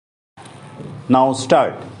Now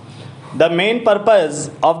start. The main purpose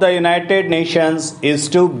of the United Nations is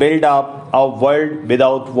to build up a world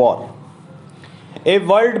without war. A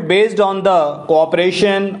world based on the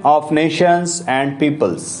cooperation of nations and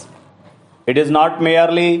peoples. It is not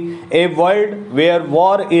merely a world where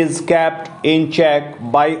war is kept in check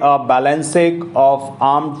by a balancing of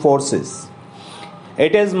armed forces.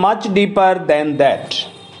 It is much deeper than that.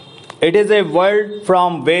 It is a world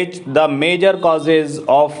from which the major causes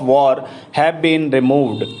of war have been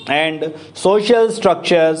removed and social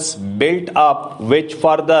structures built up which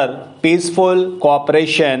further peaceful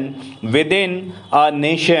cooperation within a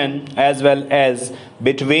nation as well as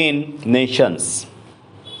between nations.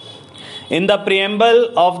 In the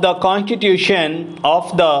preamble of the Constitution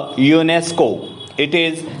of the UNESCO, it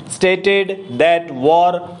is stated that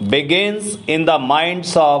war begins in the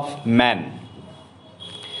minds of men.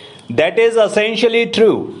 That is essentially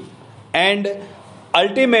true, and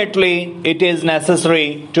ultimately it is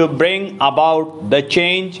necessary to bring about the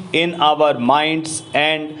change in our minds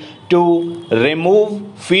and to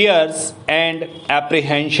remove fears and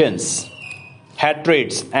apprehensions,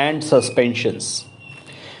 hatreds and suspensions.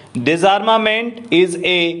 Disarmament is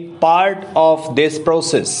a part of this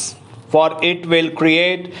process, for it will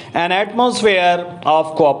create an atmosphere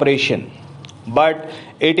of cooperation. But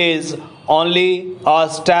it is only a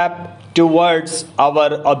step towards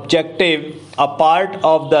our objective, a part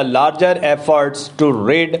of the larger efforts to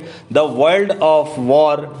rid the world of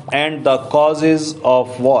war and the causes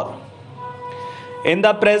of war. In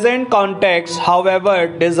the present context, however,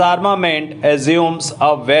 disarmament assumes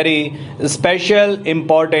a very special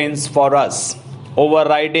importance for us,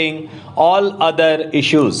 overriding all other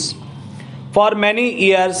issues. For many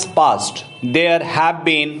years past, there have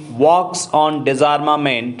been walks on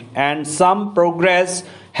disarmament, and some progress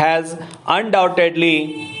has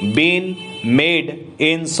undoubtedly been made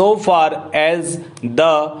in so far as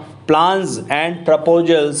the plans and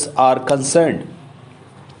proposals are concerned.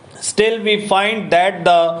 Still, we find that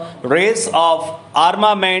the race of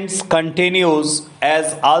armaments continues,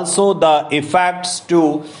 as also the effects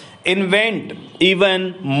to invent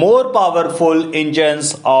even more powerful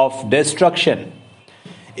engines of destruction.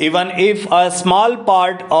 Even if a small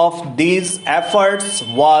part of these efforts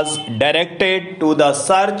was directed to the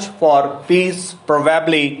search for peace,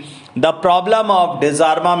 probably the problem of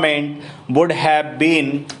disarmament would have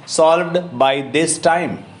been solved by this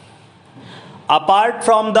time. Apart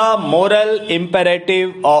from the moral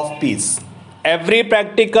imperative of peace, every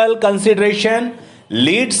practical consideration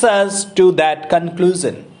leads us to that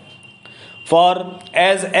conclusion. For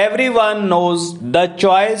as everyone knows, the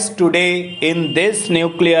choice today in this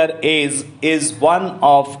nuclear age is one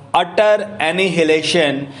of utter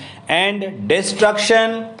annihilation and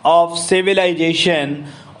destruction of civilization,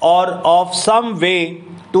 or of some way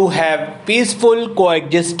to have peaceful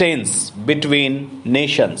coexistence between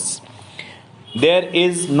nations. There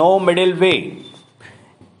is no middle way.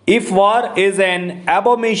 If war is an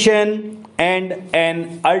abomination and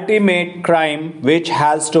an ultimate crime which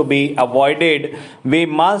has to be avoided, we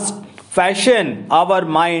must fashion our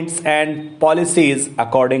minds and policies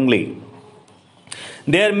accordingly.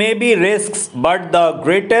 There may be risks, but the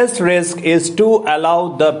greatest risk is to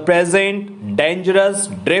allow the present dangerous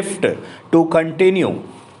drift to continue.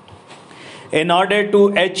 In order to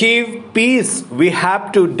achieve peace, we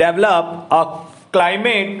have to develop a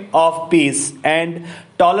climate of peace and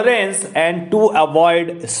tolerance, and to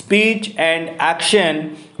avoid speech and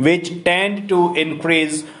action which tend to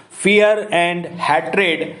increase fear and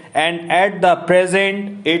hatred. And at the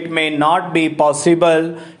present, it may not be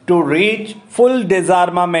possible to reach full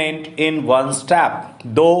disarmament in one step,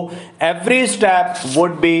 though every step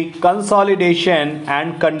would be consolidation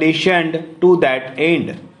and conditioned to that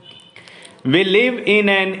end. We live in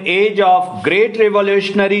an age of great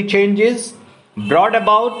revolutionary changes brought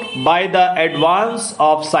about by the advance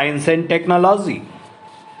of science and technology.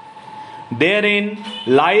 Therein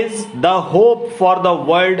lies the hope for the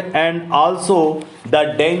world and also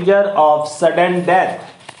the danger of sudden death.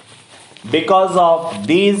 Because of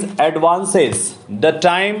these advances, the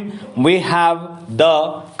time we have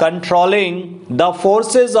the controlling the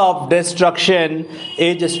forces of destruction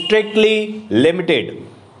is strictly limited.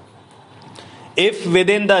 If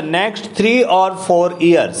within the next 3 or 4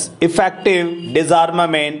 years effective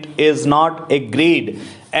disarmament is not agreed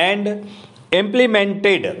and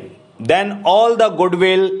implemented, then all the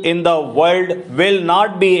goodwill in the world will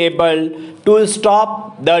not be able to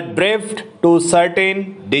stop the drift to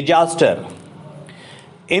certain disaster.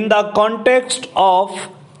 In the context of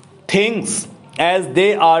things as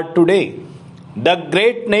they are today, the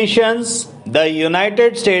great nations, the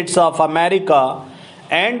United States of America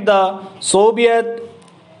and the Soviet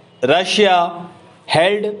Russia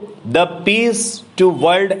held the peace to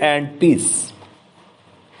world and peace.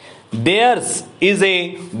 Theirs is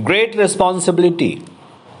a great responsibility.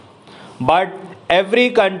 But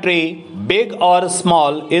every country, big or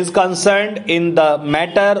small, is concerned in the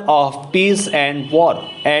matter of peace and war,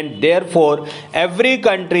 and therefore every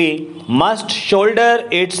country must shoulder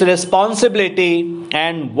its responsibility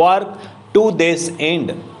and work to this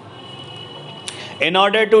end. In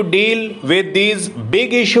order to deal with these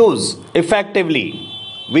big issues effectively,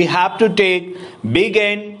 we have to take big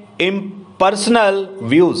and impersonal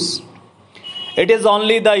views. It is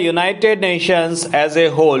only the United Nations as a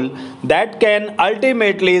whole that can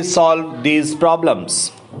ultimately solve these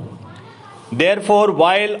problems. Therefore,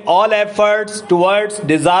 while all efforts towards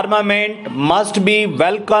disarmament must be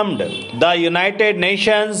welcomed, the United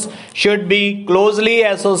Nations should be closely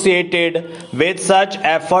associated with such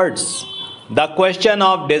efforts. The question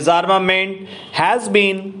of disarmament has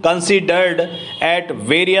been considered at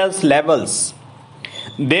various levels.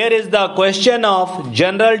 There is the question of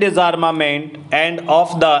general disarmament and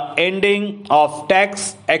of the ending of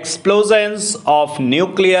tax explosions of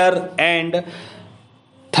nuclear and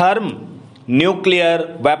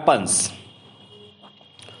thermonuclear weapons.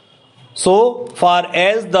 So far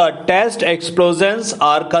as the test explosions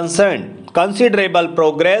are concerned, considerable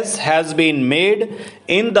progress has been made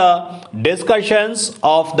in the discussions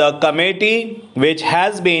of the committee which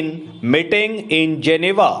has been meeting in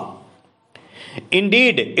Geneva.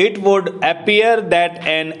 Indeed, it would appear that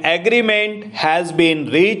an agreement has been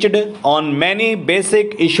reached on many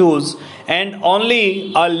basic issues and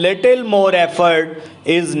only a little more effort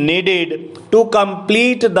is needed to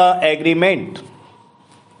complete the agreement.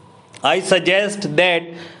 I suggest that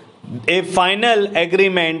a final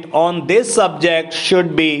agreement on this subject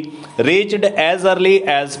should be reached as early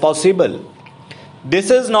as possible. This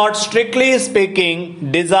is not strictly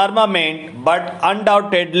speaking disarmament, but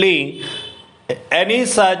undoubtedly any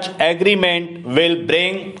such agreement will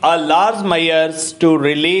bring a large measures to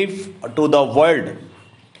relief to the world.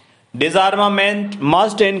 Disarmament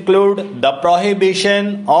must include the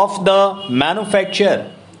prohibition of the manufacture,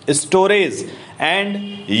 storage,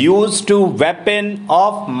 and use to weapon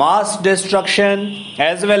of mass destruction,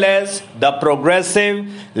 as well as the progressive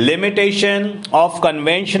limitation of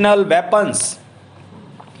conventional weapons.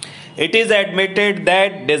 It is admitted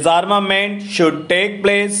that disarmament should take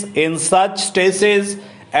place in such stages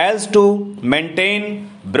as to maintain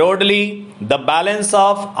broadly the balance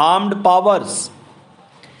of armed powers.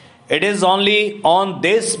 It is only on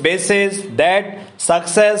this basis that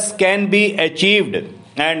success can be achieved,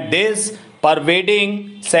 and this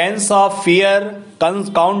pervading sense of fear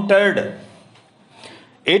countered.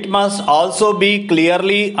 It must also be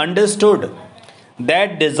clearly understood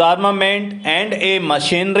that disarmament and a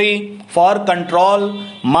machinery for control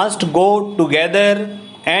must go together,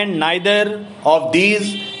 and neither of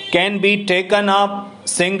these can be taken up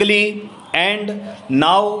singly. And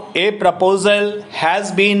now a proposal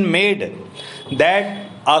has been made that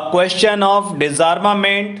a question of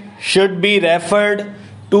disarmament should be referred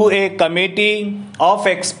to a committee of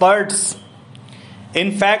experts.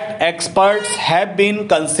 In fact, experts have been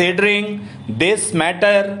considering this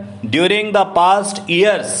matter during the past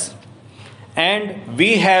years, and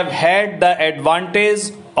we have had the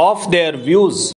advantage of their views.